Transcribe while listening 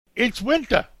It's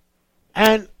winter,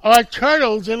 and our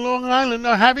turtles in Long Island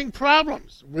are having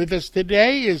problems. With us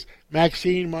today is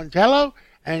Maxine Montello,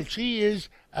 and she is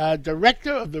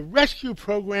director of the rescue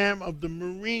program of the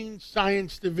Marine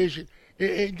Science Division.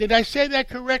 Did I say that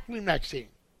correctly, Maxine?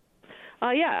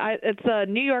 It's a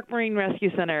New York Marine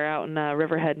Rescue Center out in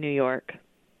Riverhead, New York.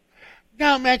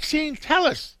 Now, Maxine, tell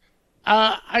us.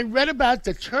 I read about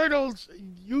the turtles.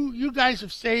 You guys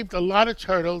have saved a lot of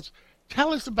turtles.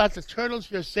 Tell us about the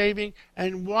turtles you're saving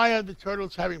and why are the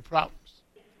turtles having problems?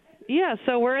 Yeah,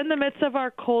 so we're in the midst of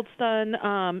our cold stun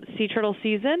sea turtle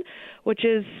season, which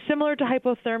is similar to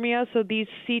hypothermia. So these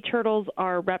sea turtles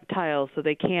are reptiles, so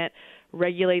they can't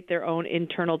regulate their own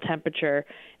internal temperature.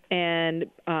 And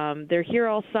they're here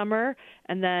all summer.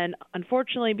 And then,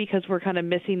 unfortunately, because we're kind of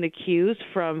missing the cues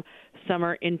from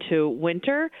summer into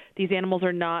winter, these animals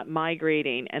are not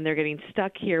migrating, and they're getting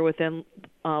stuck here within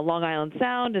Long Island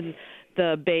Sound and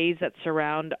the bays that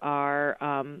surround our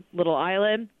little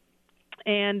island.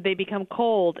 And they become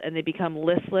cold, and they become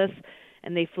listless,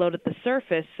 and they float at the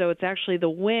surface. So it's actually the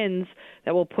winds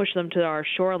that will push them to our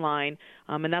shoreline.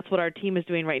 And that's what our team is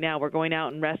doing right now. We're going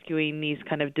out and rescuing these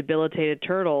kind of debilitated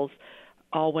turtles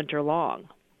all winter long.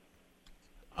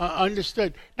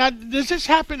 Understood. Now, does this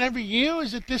happen every year, or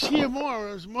is it this year more,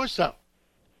 or is it more so?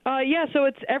 So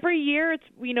it's every year. It's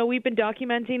we've been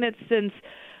documenting it since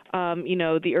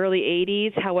the early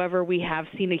 80s. However, we have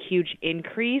seen a huge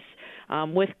increase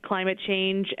with climate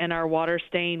change and our water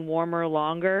staying warmer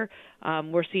longer.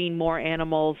 We're seeing more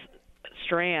animals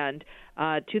strand.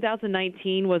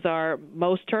 2019 was our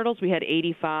most turtles. We had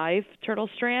 85 turtle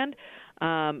strand.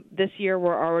 This year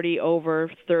we're already over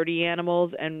 30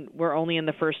 animals, and we're only in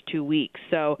the first 2 weeks.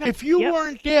 So if you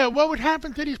weren't there, what would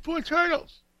happen to these poor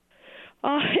turtles?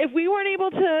 If we weren't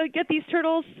able to get these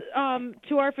turtles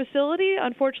to our facility,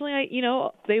 unfortunately,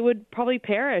 they would probably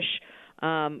perish.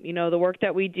 The work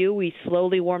that we do, we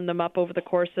slowly warm them up over the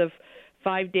course of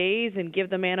 5 days and give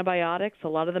them antibiotics. A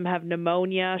lot of them have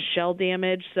pneumonia, shell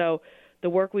damage. So the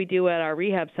work we do at our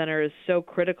rehab center is so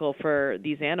critical for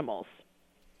these animals.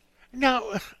 Now,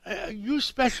 you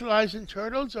specialize in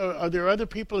turtles, or are there other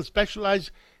people that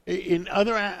specialize in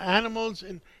other animals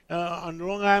on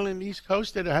Long Island East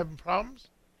Coast that are having problems?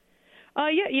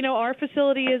 Our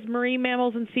facility is marine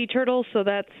mammals and sea turtles, so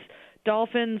that's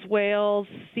dolphins, whales,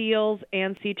 seals,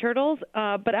 and sea turtles.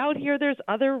 But out here, there's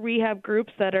other rehab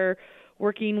groups that are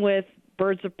working with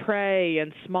birds of prey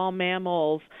and small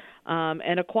mammals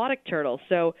and aquatic turtles.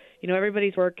 So,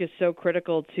 everybody's work is so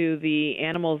critical to the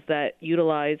animals that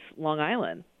utilize Long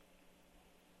Island.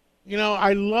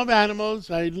 I love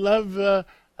animals. I love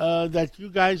that you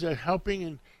guys are helping.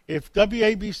 And if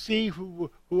WABC, who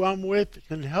I'm with,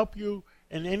 can help you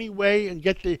in any way and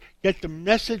get the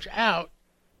message out,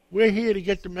 we're here to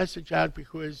get the message out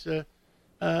because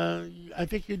I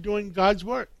think you're doing God's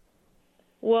work.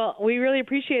 Well, we really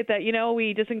appreciate that.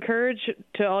 We just encourage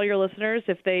to all your listeners,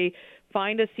 if they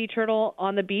find a sea turtle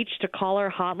on the beach, to call our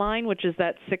hotline, which is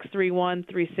that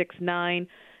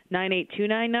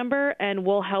 631-369-9829 number, and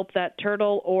we'll help that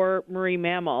turtle or marine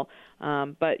mammal.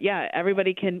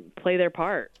 Everybody can play their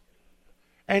part.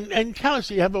 And tell us,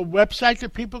 do you have a website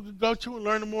that people could go to and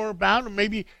learn more about, or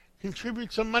maybe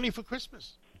contribute some money for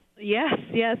Christmas? Yes.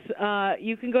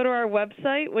 You can go to our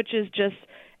website, which is just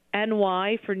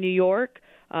NY for New York,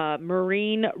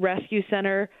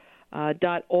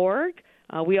 marinerescuecenter.org.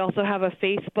 We also have a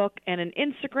Facebook and an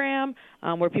Instagram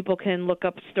where people can look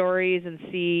up stories and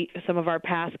see some of our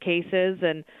past cases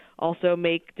and also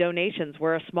make donations.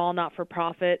 We're a small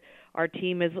not-for-profit. Our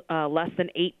team is less than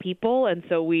 8 people, and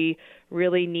so we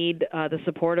really need the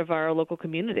support of our local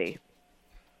community.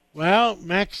 Well,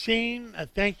 Maxine,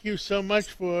 thank you so much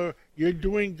for your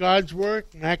doing God's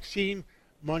work. Maxine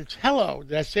Montello,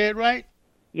 did I say it right?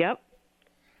 Yep.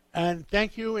 And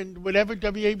thank you, and whatever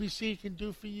WABC can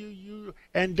do for you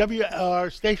and our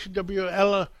station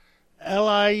WLIR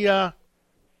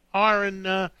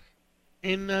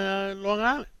in Long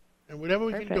Island, and whatever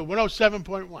we can do,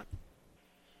 107.1.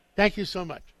 Thank you so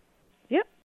much.